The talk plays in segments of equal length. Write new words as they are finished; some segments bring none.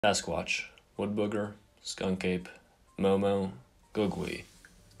Sasquatch, wood booger, skunk ape, Momo, Googly,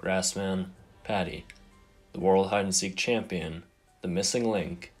 Grassman, Patty, the world hide-and-seek champion, the missing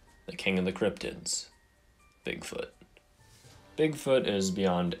link, the king of the cryptids, Bigfoot. Bigfoot is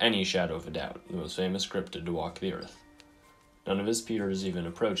beyond any shadow of a doubt the most famous cryptid to walk the earth. None of his peers even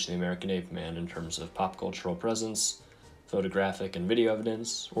approach the American ape man in terms of pop cultural presence, photographic and video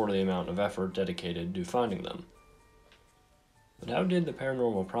evidence, or the amount of effort dedicated to finding them. But how did the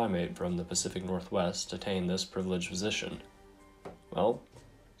paranormal primate from the Pacific Northwest attain this privileged position? Well,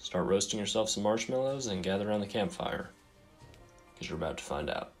 start roasting yourself some marshmallows and gather around the campfire, because you're about to find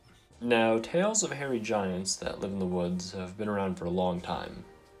out. Now, tales of hairy giants that live in the woods have been around for a long time,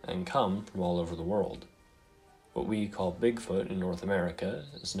 and come from all over the world. What we call Bigfoot in North America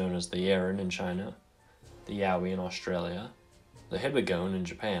is known as the Yeren in China, the Yowie in Australia, the Hibbagone in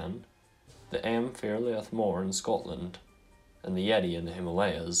Japan, the Amphirliathmore in Scotland, and the Yeti in the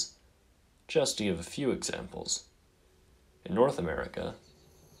Himalayas, just to give a few examples. In North America,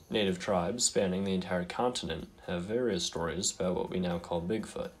 native tribes spanning the entire continent have various stories about what we now call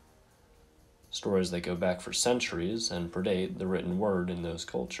Bigfoot. Stories that go back for centuries and predate the written word in those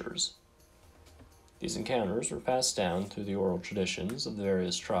cultures. These encounters were passed down through the oral traditions of the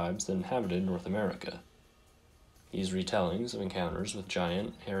various tribes that inhabited North America. These retellings of encounters with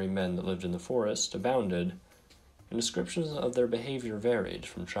giant, hairy men that lived in the forest abounded, and descriptions of their behavior varied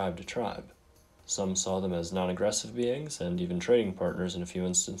from tribe to tribe. Some saw them as non-aggressive beings and even trading partners in a few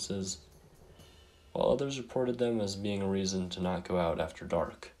instances, while others reported them as being a reason to not go out after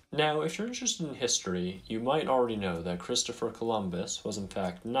dark. Now, if you're interested in history, you might already know that Christopher Columbus was in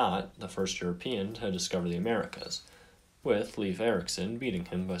fact not the first European to discover the Americas, with Leif Erikson beating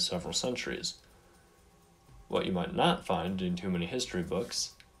him by several centuries. What you might not find in too many history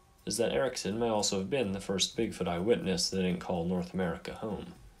books is that Erikson may also have been the first Bigfoot eyewitness that didn't call North America home.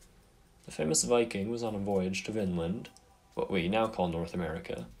 The famous Viking was on a voyage to Vinland, what we now call North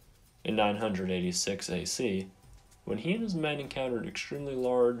America, in 986 AC, when he and his men encountered extremely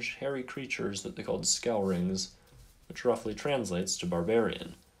large, hairy creatures that they called skelrings, which roughly translates to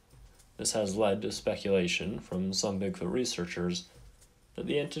barbarian. This has led to speculation from some Bigfoot researchers that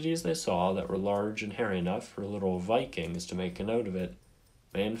the entities they saw that were large and hairy enough for little Vikings to make a note of it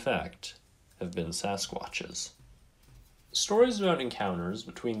may in fact have been Sasquatches. Stories about encounters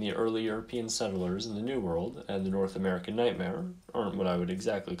between the early European settlers in the New World and the North American nightmare aren't what I would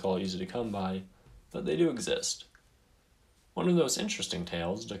exactly call easy to come by, but they do exist. One of the most interesting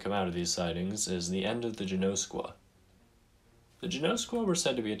tales to come out of these sightings is the end of the Genoskwa. The Genoskwa were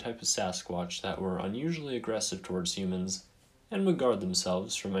said to be a type of Sasquatch that were unusually aggressive towards humans and would guard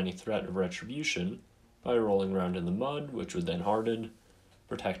themselves from any threat of retribution by rolling around in the mud, which would then harden,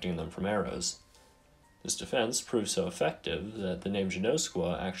 protecting them from arrows. This defense proved so effective that the name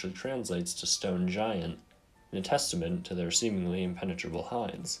Genoskwa actually translates to stone giant, in a testament to their seemingly impenetrable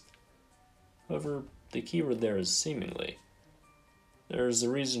hides. However, the keyword there is seemingly. There's a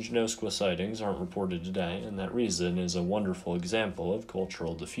reason Genoskwa sightings aren't reported today, and that reason is a wonderful example of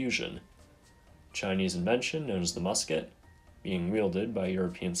cultural diffusion. A Chinese invention known as the musket, being wielded by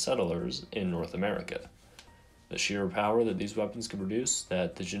European settlers in North America. The sheer power that these weapons could produce,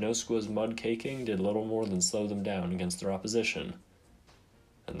 that the Genoskwa's mud caking did little more than slow them down against their opposition.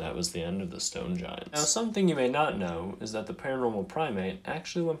 And that was the end of the stone giants. Now, something you may not know is that the paranormal primate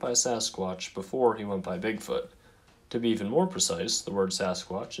actually went by Sasquatch before he went by Bigfoot. To be even more precise, the word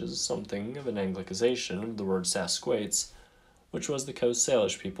Sasquatch is something of an anglicization of the word Sasquates, which was the Coast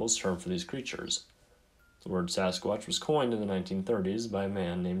Salish people's term for these creatures. The word Sasquatch was coined in the 1930s by a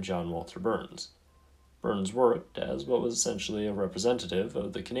man named John Walter Burns. Burns worked as what was essentially a representative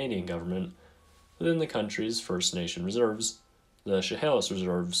of the Canadian government within the country's First Nation reserves, the Chehalis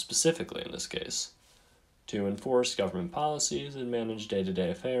Reserve specifically in this case, to enforce government policies and manage day-to-day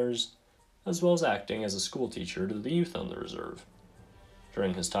affairs, as well as acting as a school teacher to the youth on the reserve.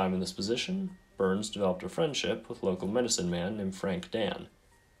 During his time in this position, Burns developed a friendship with a local medicine man named Frank Dan.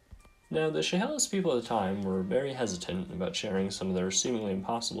 Now, the Chehalis people at the time were very hesitant about sharing some of their seemingly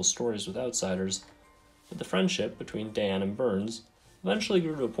impossible stories with outsiders, but the friendship between Dan and Burns eventually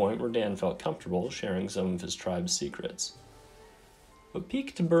grew to a point where Dan felt comfortable sharing some of his tribe's secrets. What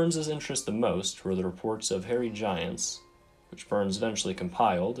piqued Burns' interest the most were the reports of hairy giants, which Burns eventually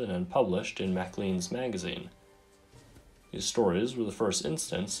compiled and then published in Maclean's magazine. These stories were the first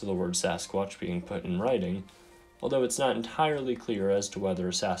instance of the word Sasquatch being put in writing, although it's not entirely clear as to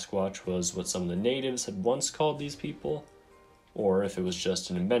whether Sasquatch was what some of the natives had once called these people, or if it was just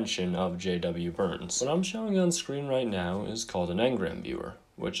an invention of J.W. Burns. What I'm showing on screen right now is called an engram viewer,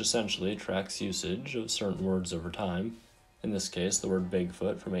 which essentially tracks usage of certain words over time in this case the word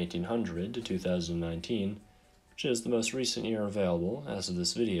Bigfoot from 1800 to 2019, which is the most recent year available as of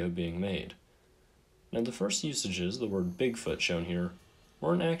this video being made. Now the first usages of the word Bigfoot shown here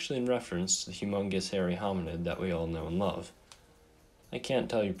weren't actually in reference to the humongous hairy hominid that we all know and love. I can't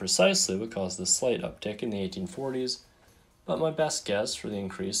tell you precisely what caused this slight uptick in the 1840s, but my best guess for the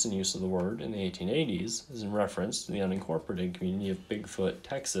increase in use of the word in the 1880s is in reference to the unincorporated community of Bigfoot,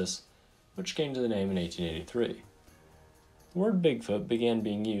 Texas, which came to the name in 1883. The word Bigfoot began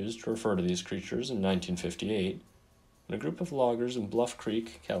being used to refer to these creatures in 1958, when a group of loggers in Bluff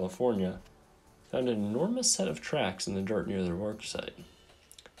Creek, California, found an enormous set of tracks in the dirt near their work site.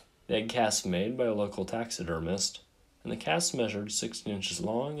 They had casts made by a local taxidermist, and the casts measured 16 inches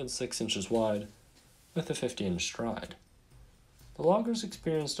long and 6 inches wide, with a 50-inch stride. The loggers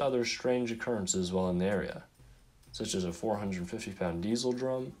experienced other strange occurrences while in the area, such as a 450-pound diesel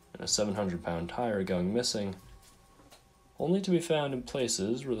drum and a 700-pound tire going missing, only to be found in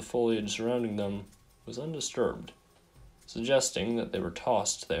places where the foliage surrounding them was undisturbed, suggesting that they were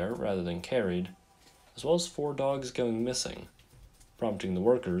tossed there rather than carried, as well as 4 dogs going missing, prompting the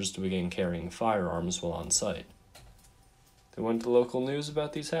workers to begin carrying firearms while on site. They went to local news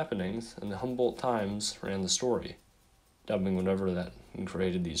about these happenings, and the Humboldt Times ran the story, dubbing whatever that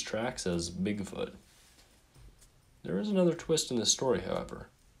created these tracks as Bigfoot. There is another twist in this story, however.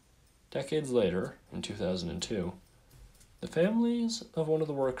 Decades later, in 2002, the families of one of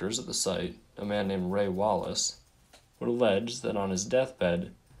the workers at the site, a man named Ray Wallace, would allege that on his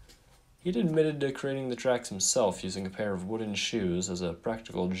deathbed, he had admitted to creating the tracks himself using a pair of wooden shoes as a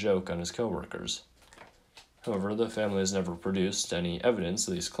practical joke on his coworkers. However, the family has never produced any evidence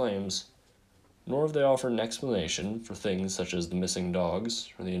of these claims, nor have they offered an explanation for things such as the missing dogs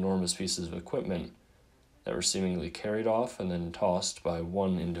or the enormous pieces of equipment that were seemingly carried off and then tossed by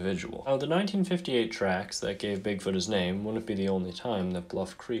one individual. Now, the 1958 tracks that gave Bigfoot his name wouldn't be the only time that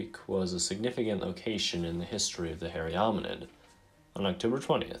Bluff Creek was a significant location in the history of the hairy hominid. On October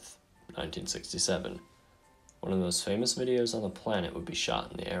 20th, 1967, one of the most famous videos on the planet would be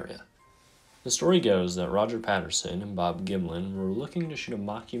shot in the area. The story goes that Roger Patterson and Bob Gimlin were looking to shoot a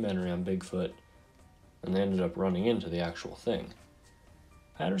mockumentary on Bigfoot, and they ended up running into the actual thing.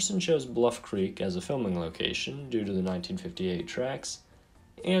 Patterson chose Bluff Creek as a filming location due to the 1958 tracks,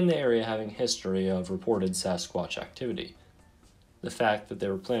 and the area having history of reported Sasquatch activity. The fact that they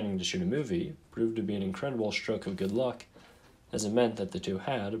were planning to shoot a movie proved to be an incredible stroke of good luck, as it meant that the two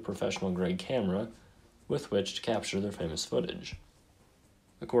had a professional-grade camera with which to capture their famous footage.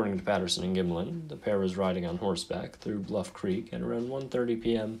 According to Patterson and Gimlin, the pair was riding on horseback through Bluff Creek at around 1:30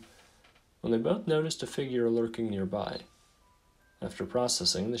 p.m. when they both noticed a figure lurking nearby. After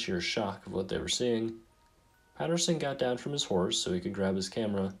processing the sheer shock of what they were seeing, Patterson got down from his horse so he could grab his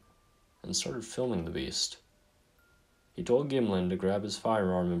camera and started filming the beast. He told Gimlin to grab his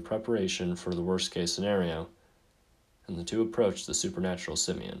firearm in preparation for the worst-case scenario, and the two approached the supernatural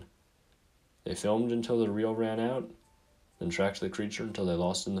simian. They filmed until the reel ran out, then tracked the creature until they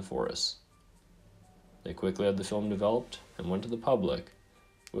lost it in the forest. They quickly had the film developed and went to the public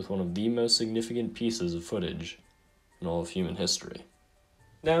with one of the most significant pieces of footage in all of human history.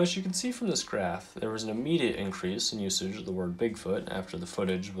 Now, as you can see from this graph, there was an immediate increase in usage of the word Bigfoot after the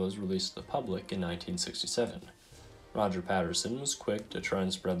footage was released to the public in 1967. Roger Patterson was quick to try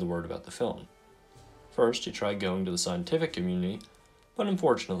and spread the word about the film. First, he tried going to the scientific community, but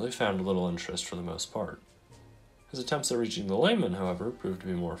unfortunately found little interest for the most part. His attempts at reaching the layman, however, proved to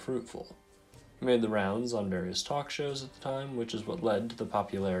be more fruitful. He made the rounds on various talk shows at the time, which is what led to the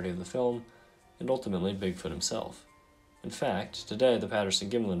popularity of the film, and ultimately Bigfoot himself. In fact, today the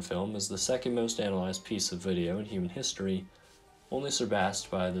Patterson-Gimlin film is the second most analyzed piece of video in human history, only surpassed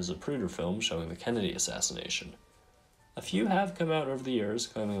by the Zapruder film showing the Kennedy assassination. A few have come out over the years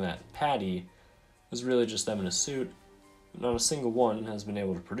claiming that Patty was really just them in a suit, but not a single one has been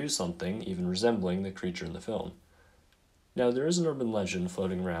able to produce something even resembling the creature in the film. Now, there is an urban legend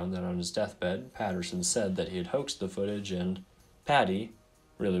floating around that on his deathbed, Patterson said that he had hoaxed the footage and Patty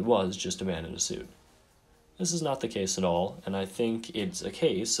really was just a man in a suit. This is not the case at all, and I think it's a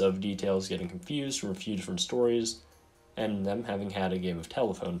case of details getting confused from a few different stories, and them having had a game of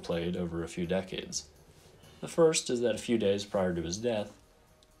telephone played over a few decades. The first is that a few days prior to his death,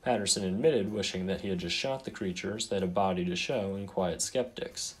 Patterson admitted wishing that he had just shot the creatures that had a body to show and quiet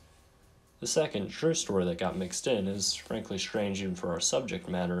skeptics. The second, true story that got mixed in is frankly strange even for our subject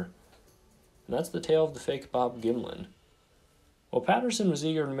matter, and that's the tale of the fake Bob Gimlin. While Patterson was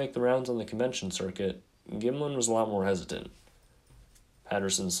eager to make the rounds on the convention circuit, Gimlin was a lot more hesitant.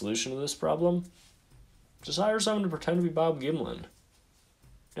 Patterson's solution to this problem? Just hire someone to pretend to be Bob Gimlin.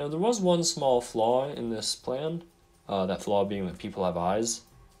 Now, there was one small flaw in this plan. that flaw being that people have eyes.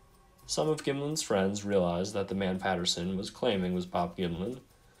 Some of Gimlin's friends realized that the man Patterson was claiming was Bob Gimlin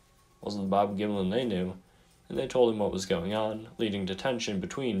wasn't the Bob Gimlin they knew, and they told him what was going on, leading to tension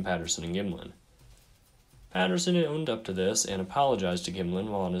between Patterson and Gimlin. Patterson owned up to this and apologized to Gimlin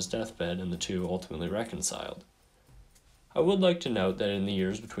while on his deathbed, and the two ultimately reconciled. I would like to note that in the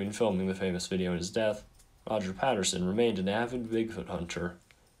years between filming the famous video and his death, Roger Patterson remained an avid Bigfoot hunter,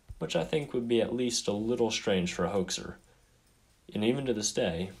 which I think would be at least a little strange for a hoaxer. And even to this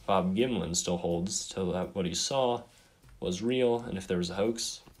day, Bob Gimlin still holds to that what he saw was real, and if there was a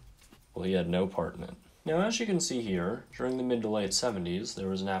hoax, well, he had no part in it. Now, as you can see here, during the mid to late 70s, there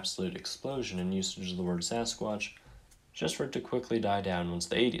was an absolute explosion in usage of the word Sasquatch, just for it to quickly die down once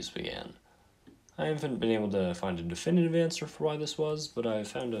the 80s began. I haven't been able to find a definitive answer for why this was, but I've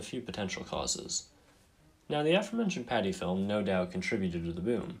found a few potential causes. Now, the aforementioned Patty film no doubt contributed to the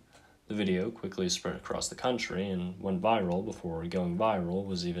boom. The video quickly spread across the country and went viral before going viral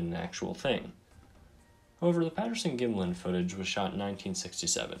was even an actual thing. However, the Patterson-Gimlin footage was shot in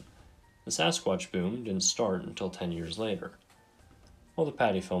 1967. The Sasquatch boom didn't start until 10 years later. While the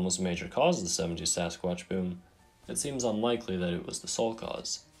Patty film was a major cause of the 70s Sasquatch boom, it seems unlikely that it was the sole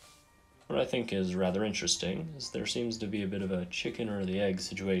cause. What I think is rather interesting is there seems to be a bit of a chicken or the egg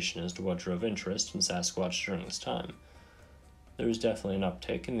situation as to what drove interest in Sasquatch during this time. There was definitely an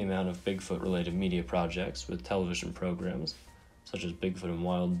uptick in the amount of Bigfoot-related media projects with television programs, such as Bigfoot and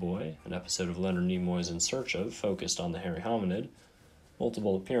Wild Boy, an episode of Leonard Nimoy's In Search Of focused on the hairy hominid,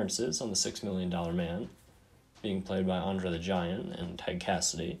 multiple appearances on The $6 Million Man, being played by Andre the Giant and Ted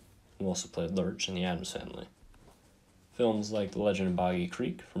Cassidy, who also played Lurch in The Addams Family. Films like The Legend of Boggy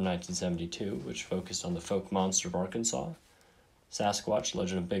Creek from 1972, which focused on the folk monster of Arkansas, Sasquatch,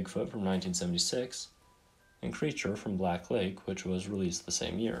 Legend of Bigfoot from 1976, and Creature from Black Lake, which was released the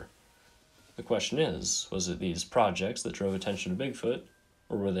same year. The question is, was it these projects that drove attention to Bigfoot,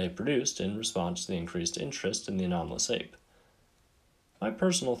 or were they produced in response to the increased interest in the anomalous ape? My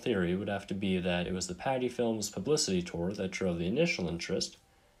personal theory would have to be that it was the Patty film's publicity tour that drove the initial interest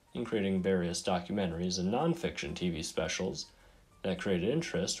in creating various documentaries and non-fiction TV specials that created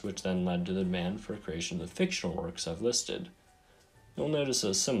interest, which then led to the demand for creation of the fictional works I've listed. You'll notice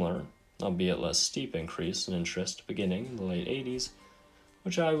a similar, albeit less steep increase in interest beginning in the late 80s,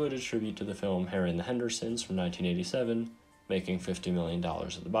 which I would attribute to the film Harry and the Hendersons from 1987, making $50 million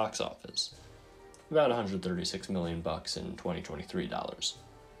at the box office. About $136 million in 2023 dollars.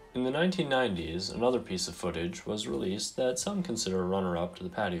 In the 1990s, another piece of footage was released that some consider a runner-up to the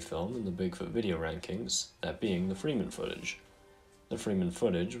Patty film in the Bigfoot video rankings, that being the Freeman Footage. The Freeman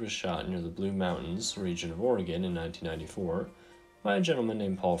Footage was shot near the Blue Mountains region of Oregon in 1994 by a gentleman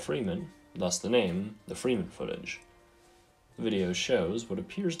named Paul Freeman, thus the name, the Freeman Footage. The video shows what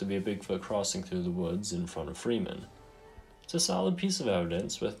appears to be a Bigfoot crossing through the woods in front of Freeman. It's a solid piece of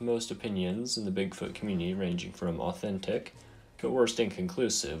evidence, with most opinions in the Bigfoot community ranging from authentic to at worst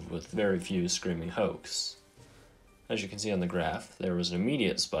inconclusive, with very few screaming hoax. As you can see on the graph, there was an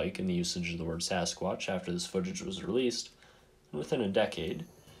immediate spike in the usage of the word Sasquatch after this footage was released, and within a decade,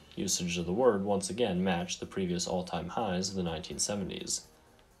 usage of the word once again matched the previous all-time highs of the 1970s.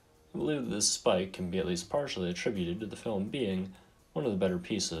 I believe that this spike can be at least partially attributed to the film being one of the better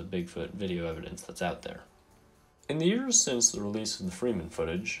pieces of Bigfoot video evidence that's out there. In the years since the release of the Freeman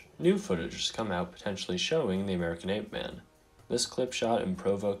footage, new footage has come out potentially showing the American Ape Man. This clip shot in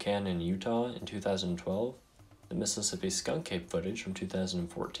Provo Canyon, Utah in 2012, the Mississippi Skunk Ape footage from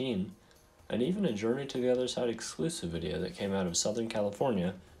 2014, and even a Journey to the Other Side exclusive video that came out of Southern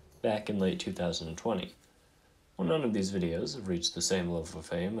California back in late 2020. While none of these videos have reached the same level of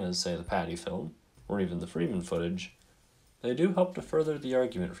fame as, say, the Patty film, or even the Freeman footage, they do help to further the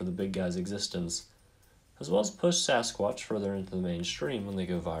argument for the big guy's existence, as well as push Sasquatch further into the mainstream when they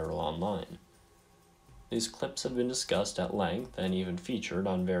go viral online. These clips have been discussed at length and even featured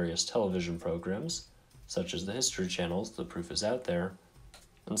on various television programs, such as the History Channel's The Proof Is Out There,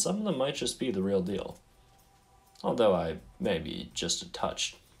 and some of them might just be the real deal. Although I may be just a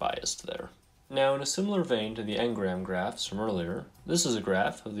touch biased there. Now, in a similar vein to the engram graphs from earlier, this is a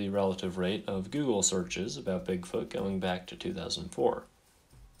graph of the relative rate of Google searches about Bigfoot going back to 2004.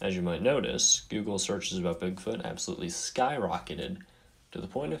 As you might notice, Google searches about Bigfoot absolutely skyrocketed to the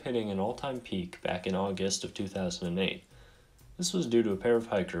point of hitting an all-time peak back in August of 2008. This was due to a pair of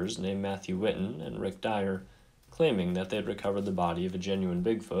hikers named Matthew Whitten and Rick Dyer claiming that they had recovered the body of a genuine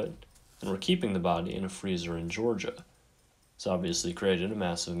Bigfoot and were keeping the body in a freezer in Georgia. This obviously created a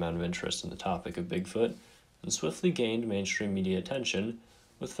massive amount of interest in the topic of Bigfoot and swiftly gained mainstream media attention,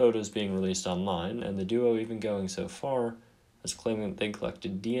 with photos being released online and the duo even going so far as claiming that they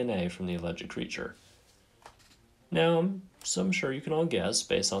collected DNA from the alleged creature. Now, so I'm sure you can all guess,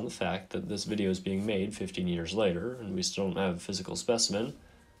 based on the fact that this video is being made 15 years later and we still don't have a physical specimen,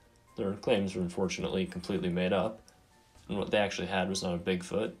 their claims were unfortunately completely made up, and what they actually had was not a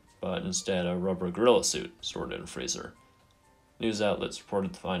Bigfoot, but instead a rubber gorilla suit stored in a freezer. News outlets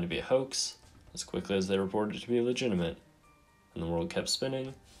reported the find to be a hoax as quickly as they reported it to be legitimate, and the world kept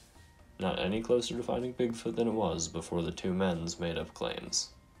spinning, not any closer to finding Bigfoot than it was before the two men's made-up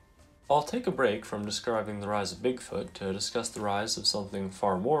claims. I'll take a break from describing the rise of Bigfoot to discuss the rise of something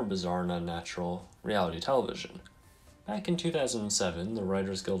far more bizarre and unnatural, reality television. Back in 2007, the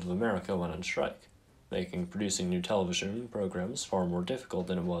Writers Guild of America went on strike, making producing new television programs far more difficult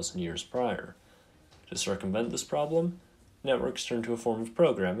than it was in years prior. To circumvent this problem, networks turned to a form of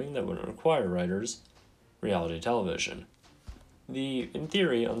programming that wouldn't require writers: reality television. The, in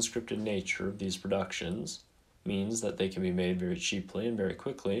theory, unscripted nature of these productions means that they can be made very cheaply and very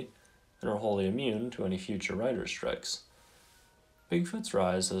quickly, and are wholly immune to any future writer strikes. Bigfoot's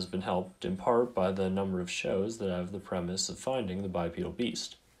rise has been helped in part by the number of shows that have the premise of finding the bipedal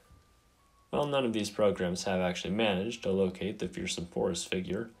beast. While none of these programs have actually managed to locate the fearsome forest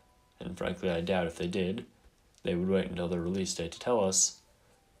figure, and frankly I doubt if they did, they would wait until their release date to tell us,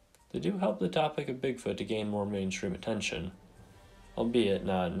 they do help the topic of Bigfoot to gain more mainstream attention, albeit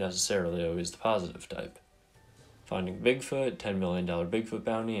not necessarily always the positive type. Finding Bigfoot, $10 million Bigfoot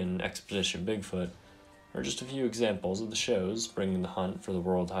Bounty, and Expedition Bigfoot are just a few examples of the shows bringing the hunt for the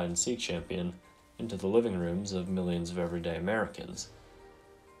world hide-and-seek champion into the living rooms of millions of everyday Americans.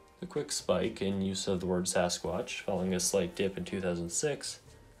 The quick spike in use of the word Sasquatch, following a slight dip in 2006,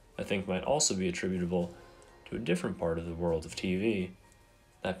 I think might also be attributable to a different part of the world of TV,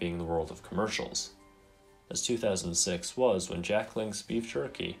 that being the world of commercials, as 2006 was when Jack Link's beef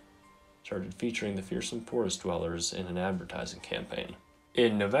jerky started featuring the fearsome forest dwellers in an advertising campaign.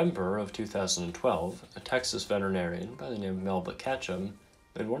 In November of 2012, a Texas veterinarian by the name of Melba Ketchum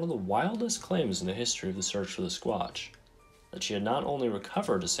made one of the wildest claims in the history of the search for the Squatch, that she had not only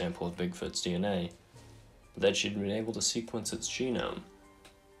recovered a sample of Bigfoot's DNA, but that she had been able to sequence its genome.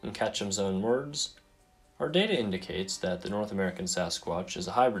 In Ketchum's own words, "Our data indicates that the North American Sasquatch is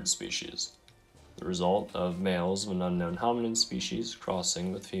a hybrid species, the result of males of an unknown hominid species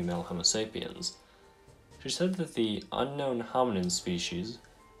crossing with female Homo sapiens." She said that the unknown hominid species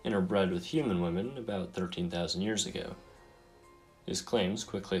interbred with human women about 13,000 years ago. These claims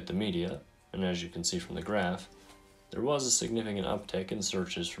quickly hit the media, and as you can see from the graph, there was a significant uptick in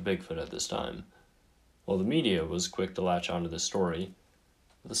searches for Bigfoot at this time. While the media was quick to latch onto this story,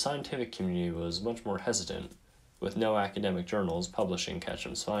 the scientific community was much more hesitant, with no academic journals publishing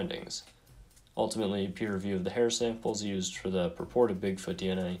Ketchum's findings. Ultimately, peer review of the hair samples used for the purported Bigfoot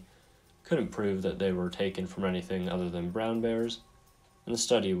DNA couldn't prove that they were taken from anything other than brown bears, and the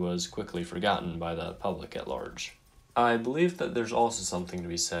study was quickly forgotten by the public at large. I believe that there's also something to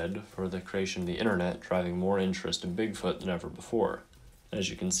be said for the creation of the internet driving more interest in Bigfoot than ever before, as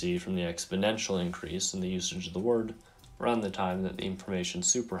you can see from the exponential increase in the usage of the word around the time that the information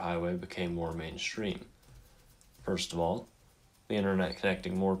superhighway became more mainstream. First of all, the internet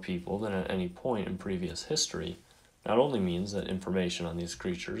connecting more people than at any point in previous history not only means that information on these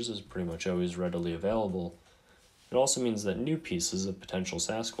creatures is pretty much always readily available, it also means that new pieces of potential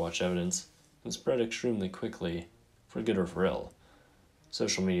Sasquatch evidence can spread extremely quickly, for good or for ill.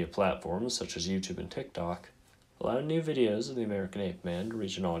 Social media platforms such as YouTube and TikTok allow new videos of the American ape man to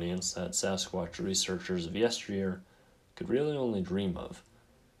reach an audience that Sasquatch researchers of yesteryear could really only dream of.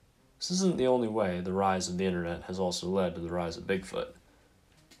 This isn't the only way the rise of the internet has also led to the rise of Bigfoot.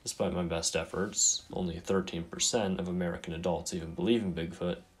 Despite my best efforts, only 13% of American adults even believe in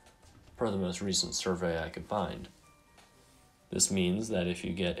Bigfoot, per the most recent survey I could find. This means that if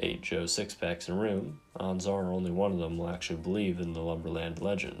you get 8 Joe six-packs in a room, odds are only one of them will actually believe in the Lumberland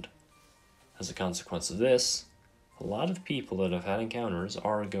legend. As a consequence of this, a lot of people that have had encounters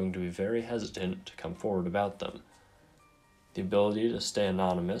are going to be very hesitant to come forward about them. The ability to stay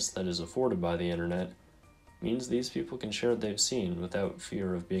anonymous that is afforded by the internet means these people can share what they've seen without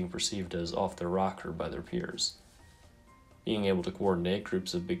fear of being perceived as off their rocker by their peers. Being able to coordinate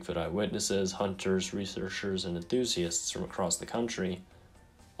groups of Bigfoot eyewitnesses, hunters, researchers, and enthusiasts from across the country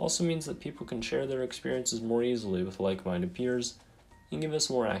also means that people can share their experiences more easily with like-minded peers and give us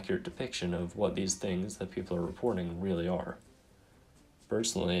a more accurate depiction of what these things that people are reporting really are.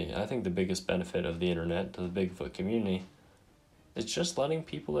 Personally, I think the biggest benefit of the internet to the Bigfoot community is just letting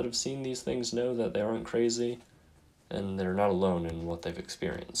people that have seen these things know that they aren't crazy and they're not alone in what they've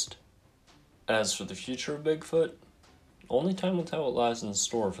experienced. As for the future of Bigfoot, only time will tell what lies in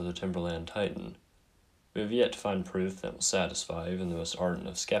store for the Timberland Titan. We have yet to find proof that will satisfy even the most ardent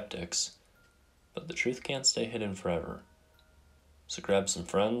of skeptics, but the truth can't stay hidden forever. So grab some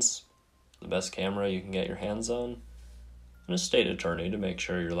friends, the best camera you can get your hands on, and a state attorney to make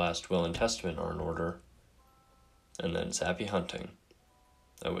sure your last will and testament are in order. And then it's happy hunting.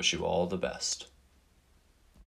 I wish you all the best.